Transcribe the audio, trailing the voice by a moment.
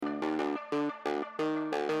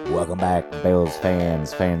Welcome back, Bills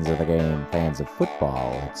fans, fans of the game, fans of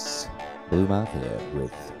football. It's Blue Mouth Head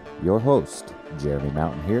with your host, Jeremy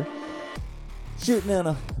Mountain here, shooting on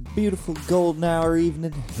a beautiful golden hour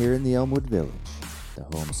evening here in the Elmwood Village, the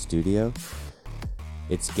home studio.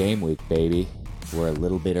 It's game week, baby. We're a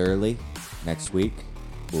little bit early. Next week,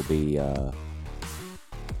 we'll be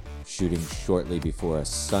shooting shortly before a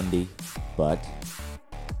Sunday, but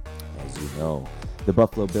as you know, the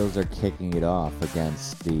Buffalo Bills are kicking it off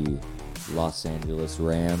against the Los Angeles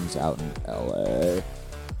Rams out in LA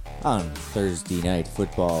on Thursday Night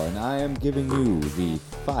Football, and I am giving you the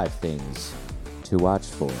 5 things to watch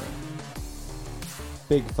for.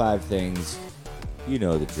 Big 5 things. You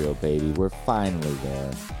know the drill, baby. We're finally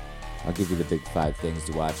there. I'll give you the big 5 things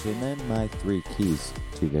to watch, and then my 3 keys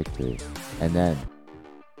to victory. And then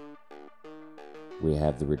we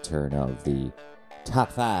have the return of the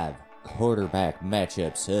top 5 quarterback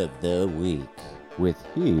matchups of the week with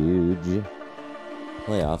huge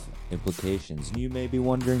playoff implications. And you may be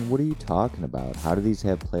wondering, what are you talking about? How do these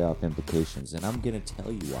have playoff implications? And I'm going to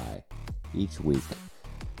tell you why each week.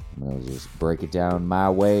 I'm going to just break it down my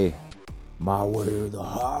way or the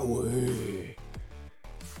highway.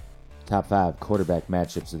 Top 5 quarterback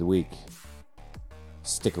matchups of the week.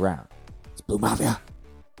 Stick around. It's Blue Mafia.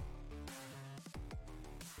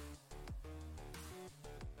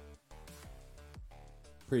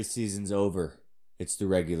 Preseason's over. It's the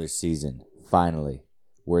regular season. Finally,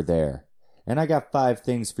 we're there. And I got 5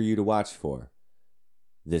 things for you to watch for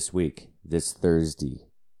this week, this Thursday.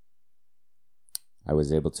 I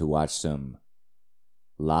was able to watch some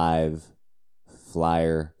live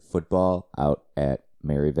Flyer football out at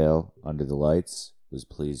Maryvale under the lights. Was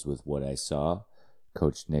pleased with what I saw.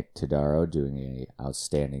 Coach Nick Todaro doing an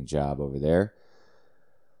outstanding job over there.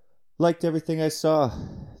 Liked everything I saw.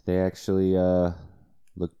 They actually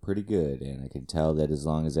look pretty good, and I can tell that as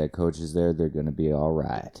long as that coach is there, they're going to be all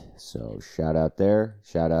right. So shout out there.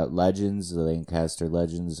 Shout out Legends, the Lancaster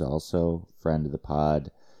Legends, also friend of the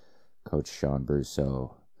pod, Coach Sean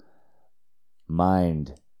Brousseau.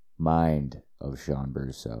 Mind of Sean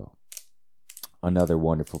Brousseau. Another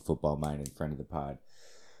wonderful football mind and friend of the pod.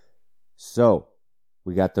 So,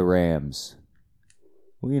 we got the Rams.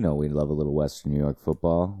 Well, you know we love a little Western New York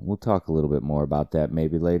football. We'll talk a little bit more about that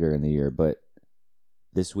maybe later in the year, but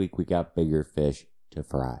this week we got bigger fish to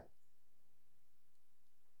fry.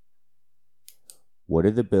 What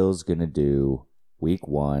are the Bills going to do week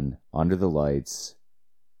 1 under the lights?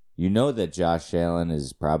 You know that Josh Allen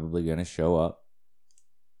is probably going to show up.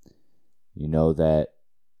 You know that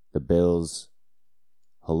the Bills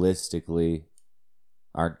holistically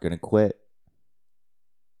aren't going to quit.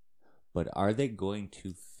 But are they going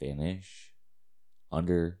to finish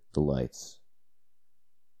under the lights?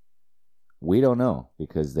 We don't know,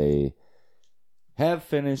 because they have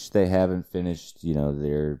finished, they haven't finished. You know,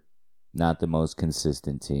 they're not the most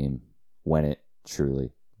consistent team when it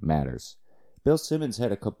truly matters. Bill Simmons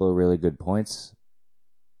had a couple of really good points.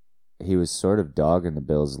 He was sort of dogging the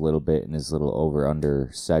Bills a little bit in his little over-under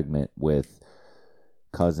segment with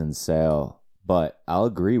Cousin Sale. But I'll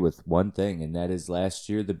agree with one thing, and that is last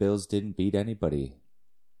year the Bills didn't beat anybody.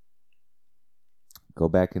 Go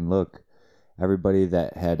back and look. Everybody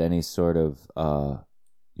that had any sort of,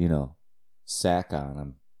 sack on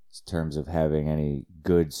them in terms of having any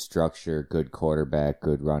good structure, good quarterback,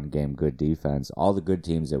 good run game, good defense, all the good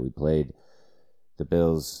teams that we played, the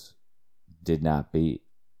Bills did not beat.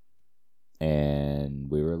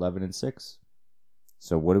 And we were 11-6.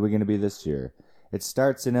 So what are we going to be this year? It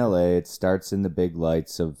starts in LA. It starts in the big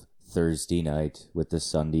lights of Thursday night with the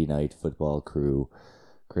Sunday night football crew.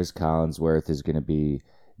 Chris Collinsworth is going to be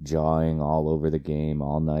jawing all over the game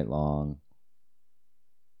all night long.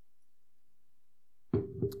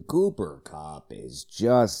 Cooper Kupp is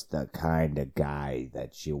just the kind of guy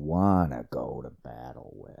that you want to go to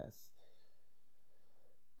battle with.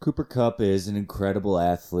 Cooper Kupp is an incredible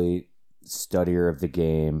athlete, studier of the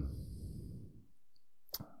game.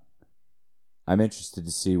 I'm interested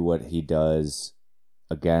to see what he does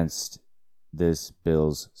against this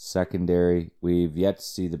Bills secondary. We've yet to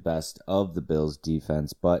see the best of the Bills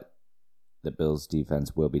defense, but the Bills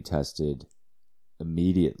defense will be tested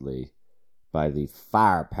immediately by the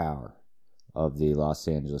firepower of the Los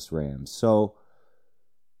Angeles Rams. So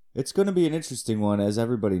it's going to be an interesting one, as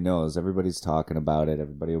everybody knows. Everybody's talking about it.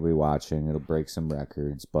 Everybody will be watching. It'll break some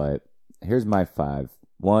records, but here's my 5.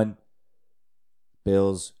 1,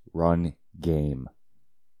 Bills run game.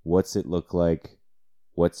 What's it look like?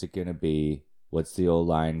 What's it going to be? What's the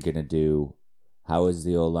O-line going to do? How is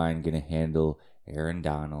the O-line going to handle Aaron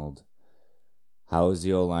Donald? How is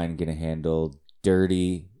the O-line going to handle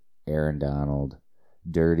dirty Aaron Donald?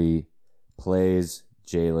 dirty plays.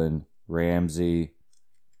 Jalen Ramsey,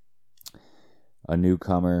 a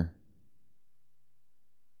newcomer.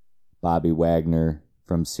 Bobby Wagner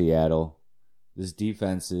from Seattle. This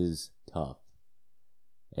defense is tough.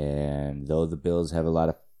 And though the Bills have a lot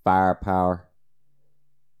of firepower,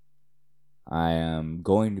 I am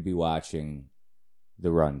going to be watching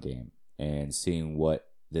the run game and seeing what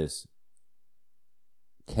this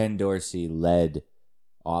Ken Dorsey-led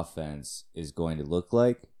offense is going to look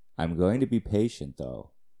like. I'm going to be patient,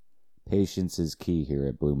 though. Patience is key here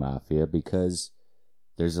at Blue Mafia because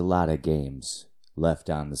there's a lot of games left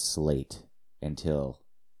on the slate until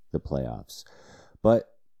the playoffs. But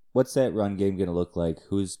what's that run game going to look like?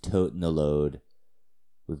 Who's toting the load?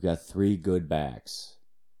 We've got 3 good backs.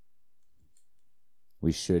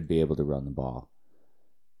 We should be able to run the ball.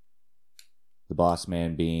 The boss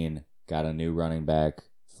man Bean got a new running back,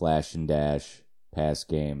 flash and dash, pass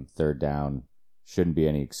game, third down. Shouldn't be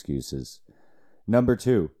any excuses. Number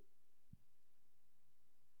 2.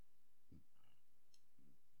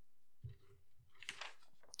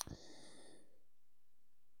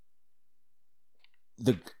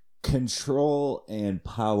 The control and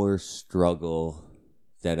power struggle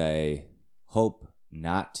that I hope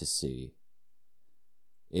not to see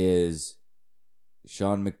is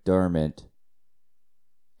Sean McDermott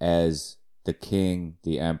as the king,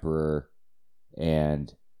 the emperor,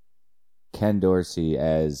 and Ken Dorsey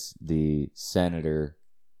as the senator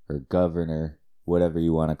or governor, whatever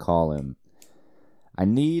you want to call him. I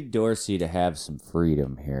need Dorsey to have some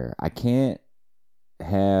freedom here. I can't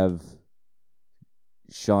have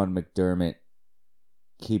Sean McDermott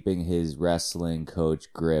keeping his wrestling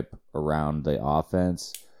coach grip around the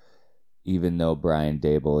offense, even though Brian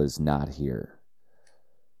Daboll is not here.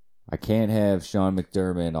 I can't have Sean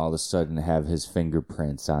McDermott all of a sudden have his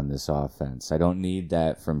fingerprints on this offense. I don't need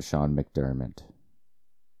that from Sean McDermott.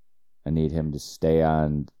 I need him to stay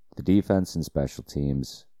on the defense and special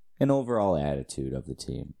teams and overall attitude of the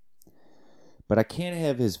team. But I can't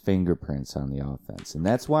have his fingerprints on the offense. And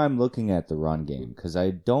that's why I'm looking at the run game, because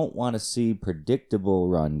I don't want to see predictable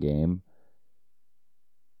run game,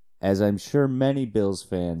 as I'm sure many Bills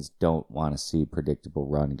fans don't want to see predictable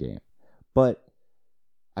run game. But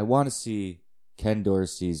I want to see Ken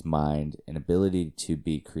Dorsey's mind and ability to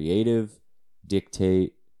be creative,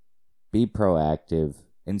 dictate, be proactive,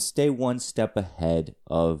 and stay one step ahead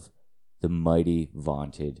of the mighty,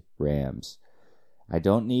 vaunted Rams. I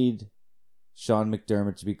don't need Sean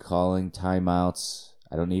McDermott to be calling timeouts.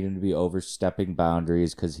 I don't need him to be overstepping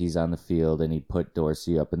boundaries because he's on the field and he put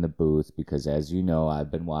Dorsey up in the booth because, as you know,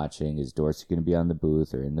 I've been watching. Is Dorsey going to be on the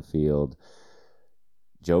booth or in the field?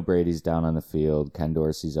 Joe Brady's down on the field. Ken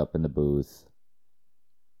Dorsey's up in the booth.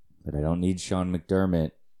 But I don't need Sean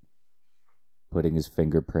McDermott putting his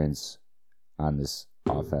fingerprints on this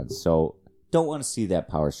offense. So don't want to see that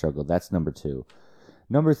power struggle. That's number 2.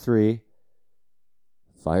 Number 3,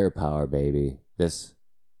 firepower, baby. This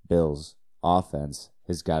Bills offense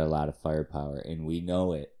has got a lot of firepower, and we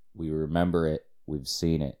know it. We remember it. We've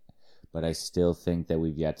seen it. But I still think that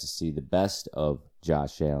we've yet to see the best of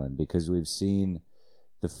Josh Allen because we've seen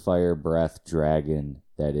the fire breath dragon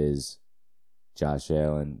that is Josh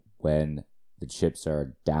Allen when the chips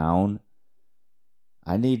are down.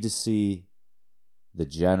 I need to see the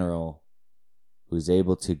general who's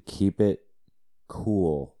able to keep it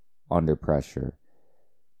cool under pressure,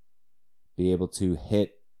 be able to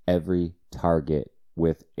hit every target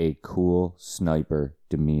with a cool sniper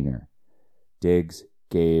demeanor. Diggs,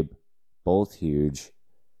 Gabe, both huge.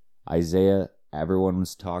 Isaiah,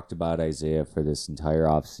 everyone's talked about Isaiah for this entire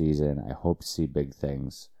offseason. I hope to see big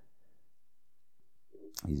things.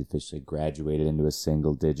 He's officially graduated into a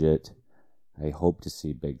single digit. I hope to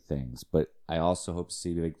see big things, but I also hope to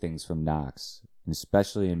see big things from Knox,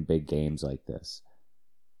 especially in big games like this.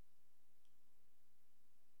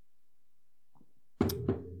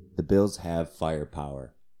 The Bills have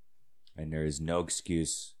firepower, and there is no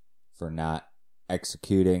excuse for not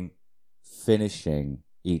executing, finishing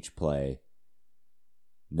each play.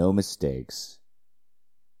 No mistakes.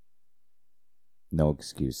 No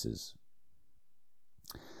excuses.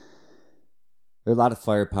 There's a lot of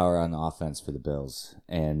firepower on the offense for the Bills,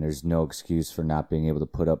 and there's no excuse for not being able to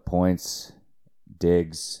put up points.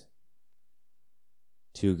 Diggs,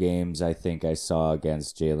 2 games I think I saw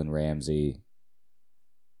against Jalen Ramsey,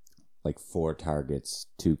 like 4 targets,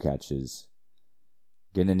 2 catches.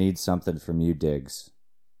 Gonna need something from you, Diggs.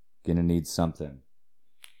 Gonna need something.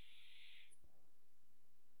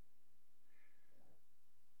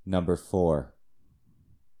 Number 4.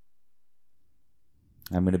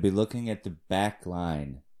 I'm going to be looking at the back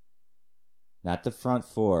line. Not the front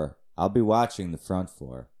 4. I'll be watching the front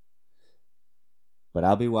four. But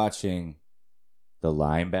I'll be watching the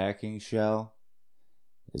linebacking shell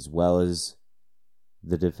as well as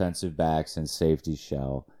the defensive backs and safety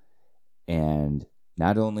shell. And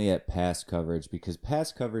not only at pass coverage, because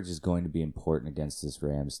pass coverage is going to be important against this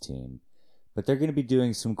Rams team, but they're going to be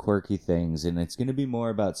doing some quirky things, and it's going to be more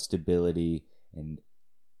about stability and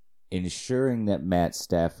ensuring that Matt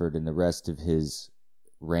Stafford and the rest of his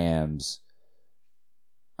Rams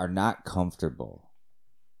are not comfortable.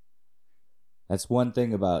 That's one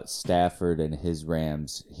thing about Stafford and his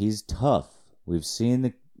Rams. He's tough. We've seen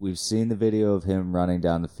the video of him running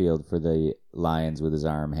down the field for the Lions with his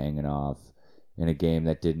arm hanging off in a game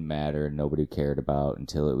that didn't matter and nobody cared about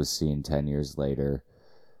until it was seen 10 years later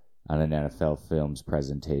on an NFL Films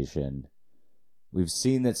presentation. We've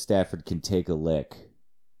seen that Stafford can take a lick,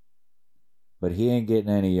 but he ain't getting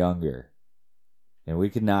any younger. And we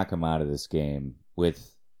can knock him out of this game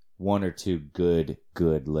with one or two good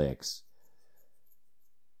licks.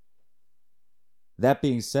 That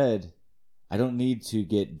being said, I don't need to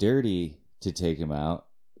get dirty to take him out,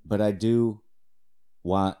 but I do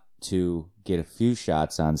want to get a few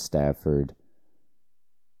shots on Stafford.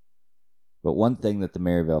 But one thing that the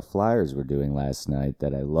Maryville Flyers were doing last night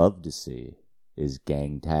that I love to see is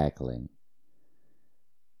gang tackling.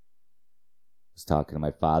 I was talking to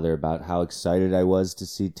my father about how excited I was to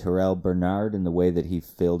see Terrell Bernard and the way that he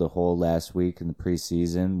filled a hole last week in the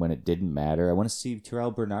preseason when it didn't matter. I want to see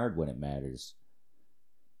Terrell Bernard when it matters.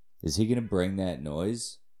 Is he going to bring that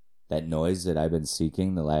noise? That noise that I've been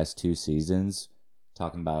seeking the last 2 seasons?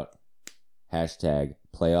 Talking about hashtag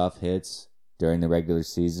playoff hits during the regular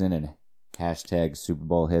season and hashtag Super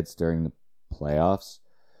Bowl hits during the playoffs.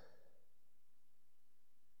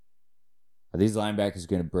 Are these linebackers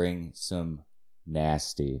going to bring some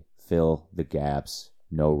nasty, fill the gaps,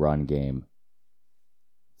 no run game,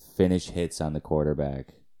 finish hits on the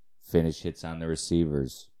quarterback, finish hits on the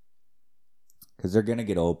receivers? Because they're going to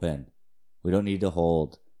get open. We don't need to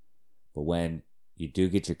hold. But when you do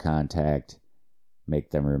get your contact, make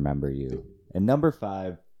them remember you. And number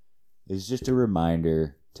 5 is just a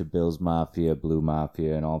reminder to Bills Mafia, Blue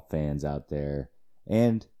Mafia, and all fans out there.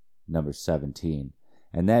 And number 17.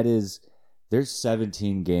 And that is, there's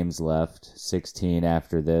 17 games left, 16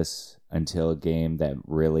 after this, until a game that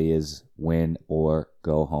really is win or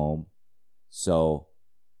go home. So,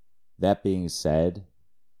 that being said,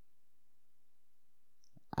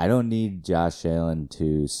 I don't need Josh Allen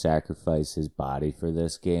to sacrifice his body for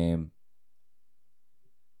this game.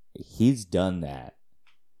 He's done that.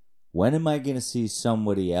 When am I going to see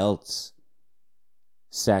somebody else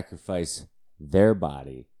sacrifice their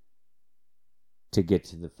body to get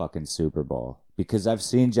to the fucking Super Bowl? Because I've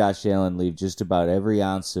seen Josh Allen leave just about every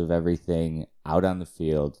ounce of everything out on the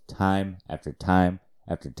field time after time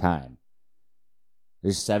after time.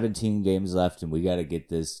 There's 17 games left, and we got to get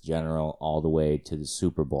this general all the way to the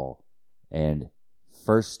Super Bowl. And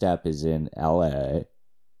first step is in LA.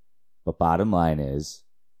 But bottom line is,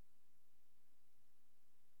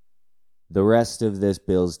 the rest of this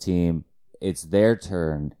Bills team, it's their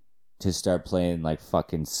turn to start playing like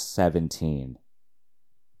fucking 17.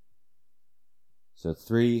 So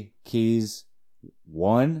 3 keys.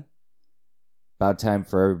 1, about time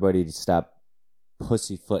for everybody to stop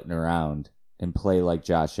pussyfooting around and play like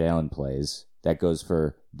Josh Allen plays. That goes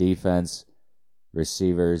for defense,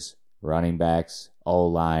 receivers, running backs,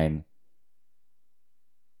 O-line,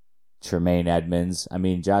 Tremaine Edmonds. I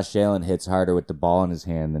mean, Josh Allen hits harder with the ball in his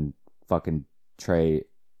hand than fucking Trey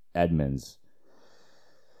Edmonds.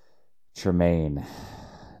 Tremaine.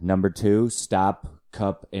 Number 2, stop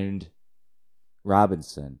Kupp and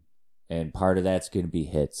Robinson. And part of that's going to be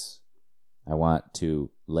hits. I want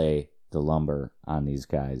to lay the lumber on these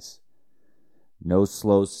guys. No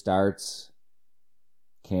slow starts.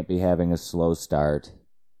 Can't be having a slow start.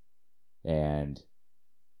 And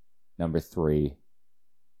number 3,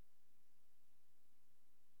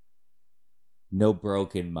 no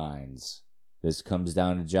broken minds. This comes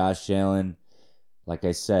down to Josh Allen. Like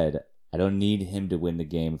I said, I don't need him to win the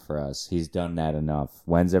game for us. He's done that enough.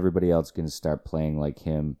 When's everybody else going to start playing like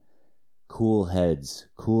him? Cool heads.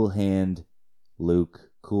 Cool hand Luke.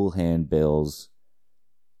 Cool hand Bills.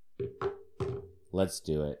 Let's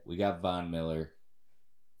do it. We got Von Miller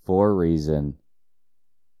for a reason.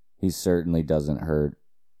 He certainly doesn't hurt.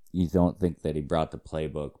 You don't think that he brought the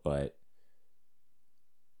playbook, but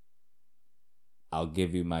I'll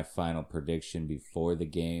give you my final prediction before the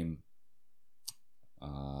game,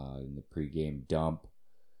 in the pregame dump,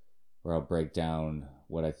 where I'll break down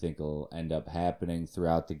what I think will end up happening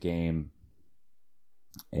throughout the game.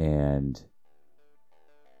 And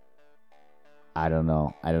I don't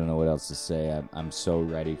know. I don't know what else to say. I'm so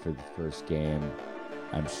ready for the first game.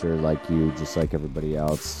 I'm sure, like you, just like everybody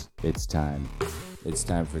else, it's time. It's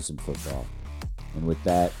time for some football. And with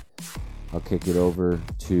that, I'll kick it over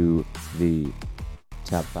to the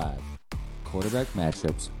top 5 quarterback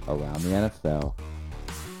matchups around the NFL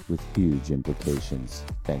with huge implications.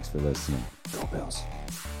 Thanks for listening. Go Bills.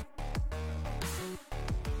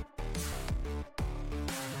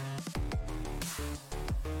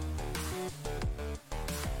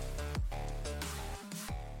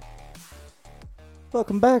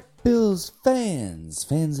 Welcome back, Bills fans.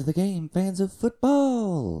 Fans of the game, fans of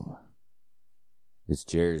football. It's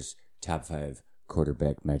Jer's top 5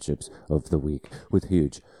 quarterback matchups of the week with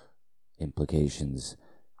huge implications.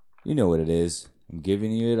 You know what it is. I'm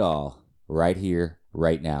giving you it all right here,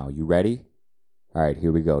 right now. You ready? All right,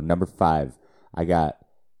 here we go. Number 5, I got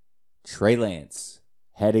Trey Lance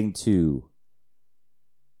heading to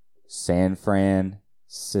San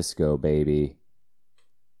Francisco, baby.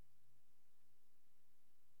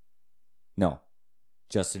 No,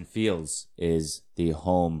 Justin Fields is the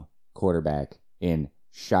home quarterback in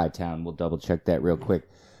Chi-Town. We'll double check that real quick.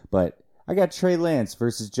 But I got Trey Lance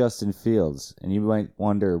versus Justin Fields. And you might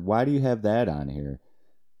wonder, why do you have that on here?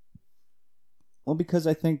 Well, because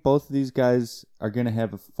I think both of these guys are going to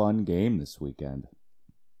have a fun game this weekend.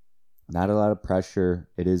 Not a lot of pressure.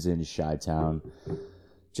 It is in Chi-Town.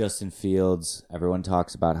 Justin Fields, everyone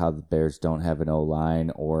talks about how the Bears don't have an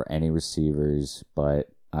O-line or any receivers, but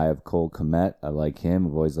I have Cole Kmet. I like him.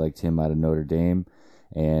 I've always liked him out of Notre Dame.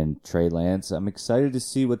 And Trey Lance, I'm excited to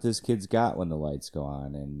see what this kid's got when the lights go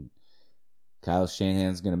on. And Kyle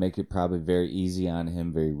Shanahan's going to make it probably very easy on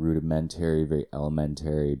him, very rudimentary, very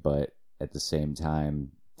elementary, but at the same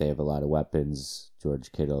time, they have a lot of weapons.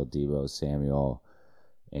 George Kittle, Deebo Samuel,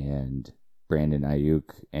 and Brandon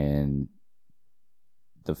Ayuk. And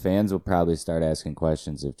the fans will probably start asking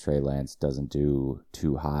questions if Trey Lance doesn't do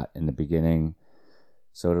too hot in the beginning.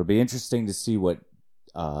 So it'll be interesting to see what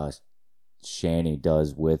Shanny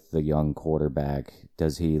does with the young quarterback.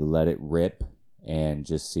 Does he let it rip and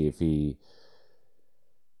just see if he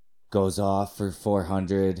goes off for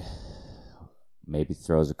 400, maybe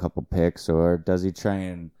throws a couple picks, or does he try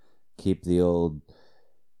and keep the old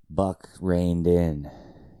buck reined in,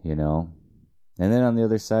 you know? And then on the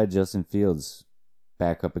other side, Justin Fields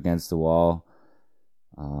back up against the wall.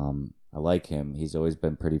 I like him. He's always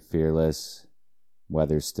been pretty fearless.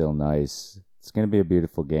 Weather's still nice. It's going to be a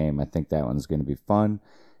beautiful game. I think that one's going to be fun.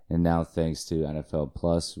 And now, thanks to NFL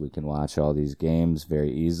Plus, we can watch all these games very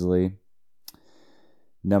easily.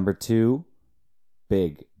 Number 2,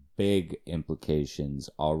 big implications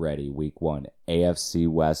already. Week 1, AFC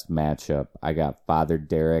West matchup. I got Father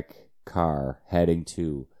Derek Carr heading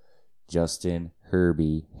to Justin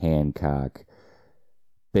Herbie Hancock.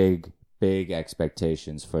 Big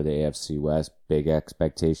expectations for the AFC West. Big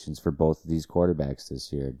expectations for both of these quarterbacks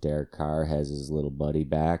this year. Derek Carr has his little buddy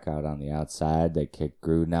back out on the outside. They kicked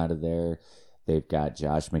Gruden out of there. They've got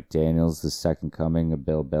Josh McDaniels, the second coming of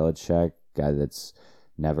Bill Belichick, guy that's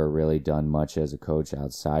never really done much as a coach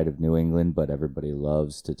outside of New England, but everybody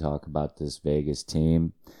loves to talk about this Vegas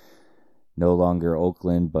team. No longer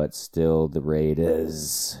Oakland, but still the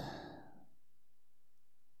Raiders.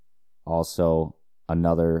 Also,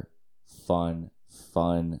 another fun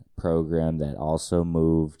program that also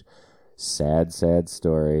moved. Sad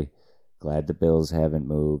story. Glad the Bills haven't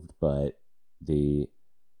moved, but the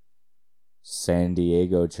San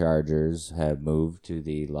Diego Chargers have moved to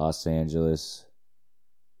the Los Angeles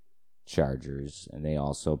Chargers, and they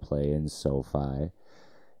also play in SoFi.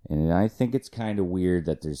 And I think it's kind of weird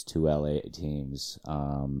that there's 2 LA teams.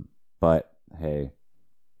 But hey,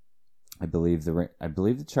 I believe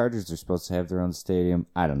the Chargers are supposed to have their own stadium.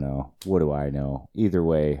 I don't know. What do I know? Either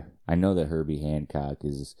way, I know that Herbie Hancock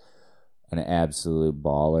is an absolute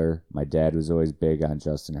baller. My dad was always big on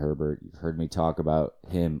Justin Herbert. You've heard me talk about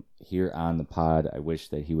him here on the pod. I wish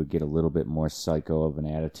that he would get a little bit more psycho of an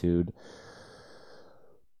attitude.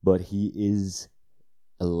 But he is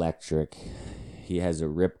electric. He has a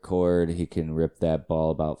ripcord. He can rip that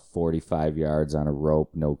ball about 45 yards on a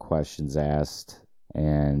rope, no questions asked.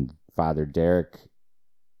 And Father Derek,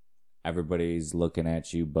 everybody's looking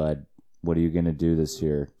at you, bud. What are you going to do this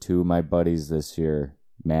year? 2 of my buddies this year,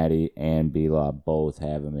 Maddie and B-Law, both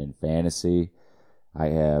have him in fantasy. I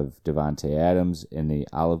have Devontae Adams in the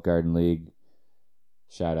Olive Garden League.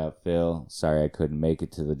 Shout out Phil. Sorry I couldn't make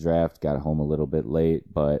it to the draft. Got home a little bit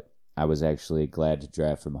late, but I was actually glad to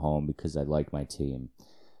draft from home because I like my team.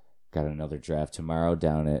 Got another draft tomorrow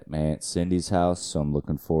down at my Aunt Cindy's house, so I'm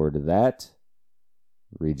looking forward to that.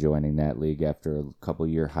 Rejoining that league after a couple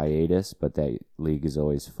year hiatus, but that league is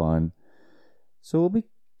always fun. So we'll be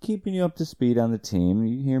keeping you up to speed on the team.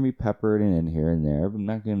 You hear me pepper it in here and there. I'm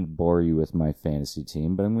not going to bore you with my fantasy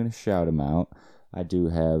team, but I'm going to shout them out. I do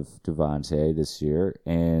have Devontae this year,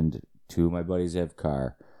 and 2 of my buddies have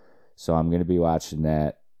Carr. So I'm going to be watching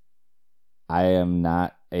that. I am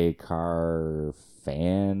not a Carr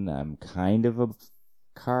fan. I'm kind of a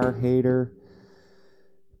Carr hater,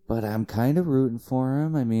 but I'm kind of rooting for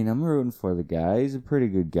him. I mean, I'm rooting for the guy. He's a pretty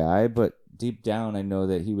good guy, but deep down, I know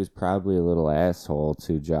that he was probably a little asshole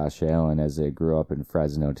to Josh Allen as they grew up in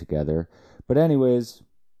Fresno together. But anyways,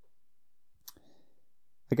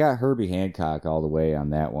 I got Herbie Hancock all the way on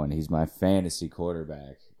that one. He's my fantasy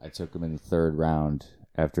quarterback. I took him in the 3rd round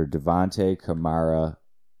after Devontae, Kamara,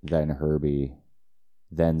 then Herbie,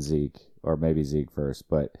 then Zeke, or maybe Zeke first.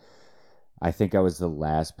 But I think I was the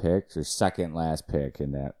last pick or second last pick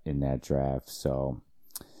in that draft. So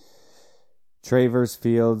Trey versus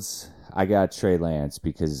Fields, I got Trey Lance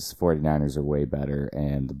because 49ers are way better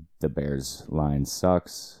and the Bears line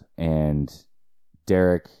sucks. And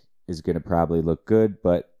Derek is going to probably look good,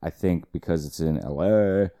 but I think because it's in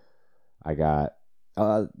LA, I got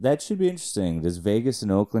that should be interesting. Does Vegas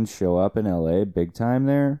and Oakland show up in LA big time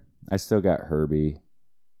there? I still got Herbie.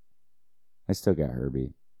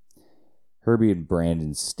 Herbie and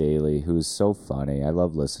Brandon Staley, who's so funny. I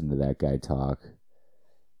love listening to that guy talk.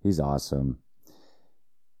 He's awesome.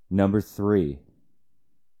 Number 3,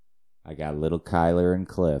 I got little Kyler and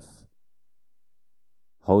Cliff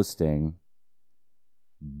hosting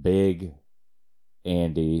Big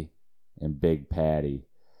Andy and Big Patty.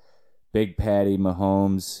 Big Patty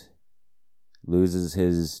Mahomes loses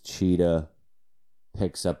his cheetah,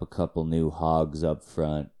 picks up a couple new hogs up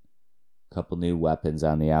front, a couple new weapons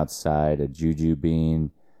on the outside, a Juju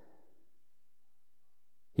Bean.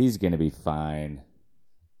 He's going to be fine.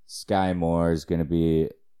 Sky Moore is going to be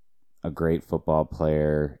a great football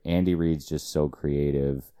player. Andy Reid's just so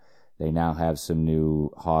creative. They now have some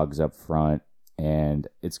new hogs up front, and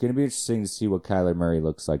it's going to be interesting to see what Kyler Murray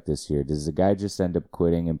looks like this year. Does the guy just end up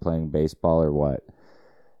quitting and playing baseball or what?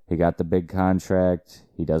 He got the big contract.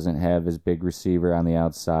 He doesn't have his big receiver on the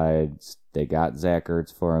outside. They got Zach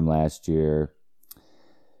Ertz for him last year.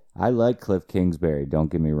 I like Cliff Kingsbury,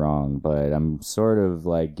 don't get me wrong, but I'm sort of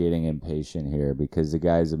like getting impatient here because the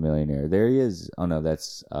guy's a millionaire. There he is. Oh no,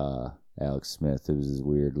 that's Alex Smith. It was his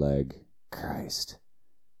weird leg. Christ.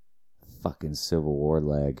 Fucking Civil War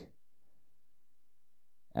leg.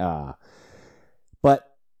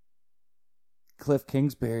 But Cliff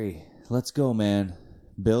Kingsbury, let's go, man.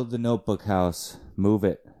 Build the notebook house. Move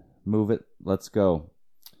it. Let's go.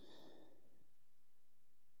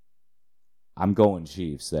 I'm going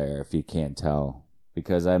Chiefs there, if you can't tell,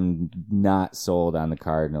 because I'm not sold on the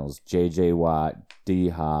Cardinals. J.J. Watt,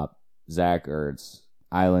 D-Hop, Zach Ertz,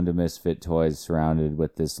 island of misfit toys surrounded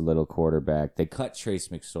with this little quarterback. They cut Trace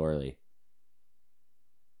McSorley.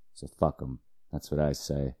 So fuck them. That's what I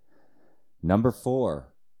say. Number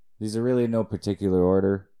 4. These are really in no particular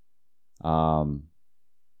order.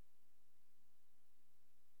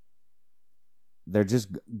 They're just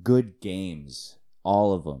good games.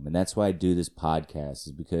 All of them. And that's why I do this podcast,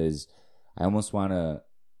 is because I almost want to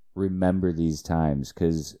remember these times,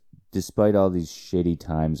 because despite all these shitty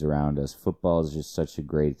times around us, football is just such a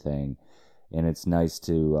great thing. And it's nice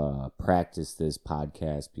to practice this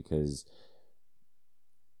podcast because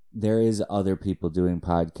there is other people doing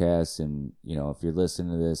podcasts. And, you know, if you're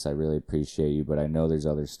listening to this, I really appreciate you. But I know there's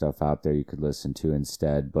other stuff out there you could listen to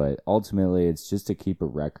instead. But ultimately, it's just to keep a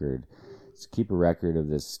record. To keep a record of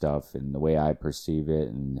this stuff and the way I perceive it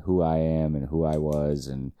and who I am and who I was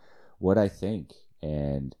and what I think.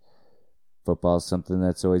 And football is something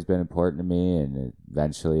that's always been important to me, and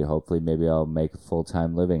eventually, hopefully, maybe I'll make a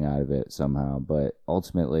full-time living out of it somehow. But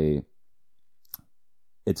ultimately,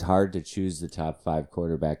 it's hard to choose the top 5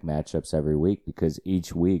 quarterback matchups every week because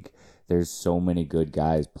each week there's so many good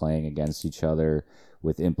guys playing against each other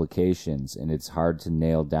with implications, and it's hard to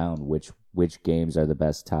nail down which games are the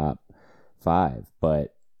best top 5.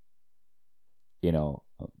 But, you know,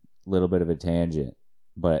 a little bit of a tangent,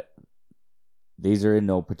 but these are in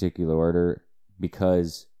no particular order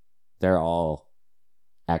because they're all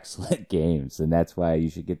excellent games, and that's why you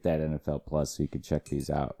should get that NFL Plus so you can check these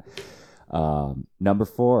out. Number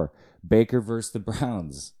 4, Baker versus the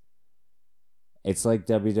Browns. It's like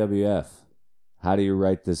WWF. How do you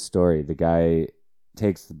write this story? The guy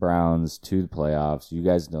takes the Browns to the playoffs. You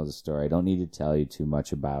guys know the story. I don't need to tell you too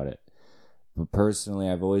much about it. But personally,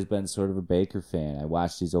 I've always been sort of a Baker fan. I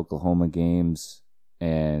watched these Oklahoma games,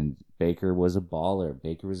 and Baker was a baller.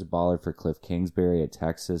 Baker was a baller for Cliff Kingsbury at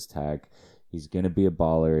Texas Tech. He's going to be a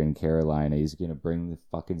baller in Carolina. He's going to bring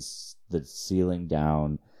the ceiling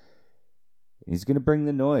down. He's going to bring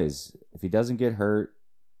the noise. If he doesn't get hurt,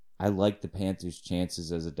 I like the Panthers'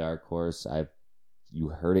 chances as a dark horse. You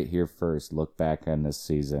heard it here first. Look back on this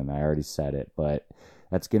season. I already said it, but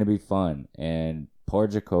that's going to be fun. And poor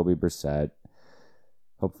Jacoby Brissett.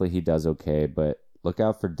 Hopefully he does okay, but look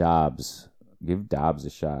out for Dobbs. Give Dobbs a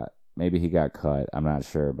shot. Maybe he got cut. I'm not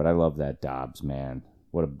sure, but I love that Dobbs, man.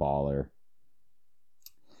 What a baller.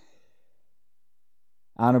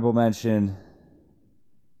 Honorable mention,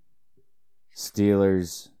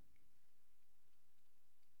 Steelers.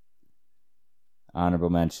 Honorable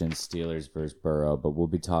mention, Steelers versus Burrow, but we'll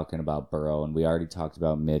be talking about Burrow, and we already talked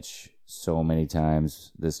about Mitch so many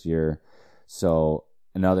times this year. So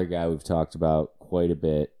another guy we've talked about quite a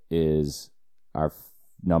bit is our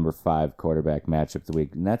number 5 quarterback matchup of the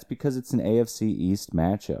week, and that's because it's an AFC East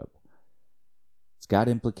matchup. It's got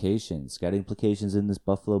implications. It's got implications in this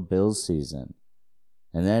Buffalo Bills season,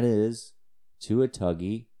 and that is Tua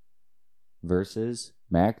Tuggy versus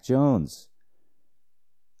Mac Jones.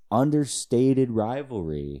 Understated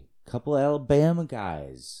rivalry. Couple Alabama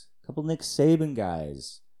guys. Couple Nick Saban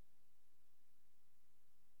guys.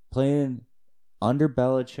 Playing under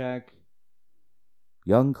Belichick.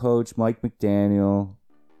 Young coach Mike McDaniel.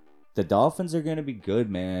 The Dolphins are going to be good,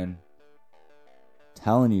 man.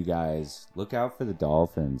 Telling you guys, look out for the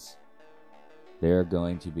Dolphins. They're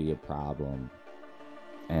going to be a problem.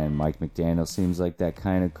 And Mike McDaniel seems like that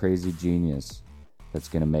kind of crazy genius that's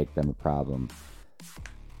going to make them a problem.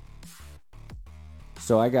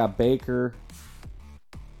 So I got Baker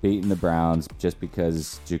beating the Browns just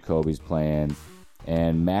because Jacoby's playing.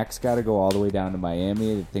 And Mac's got to go all the way down to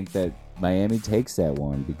Miami to think that Miami takes that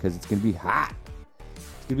one because it's going to be hot.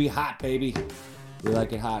 It's going to be hot, baby. We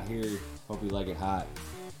like it hot here. Hope you like it hot.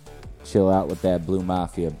 Chill out with that Blue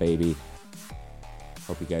Mafia, baby.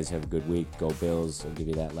 Hope you guys have a good week. Go Bills. I'll give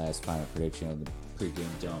you that last final prediction on the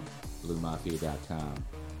pregame dump. BlueMafia.com.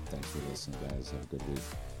 Thanks for listening, guys. Have a good week.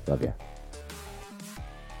 Love ya.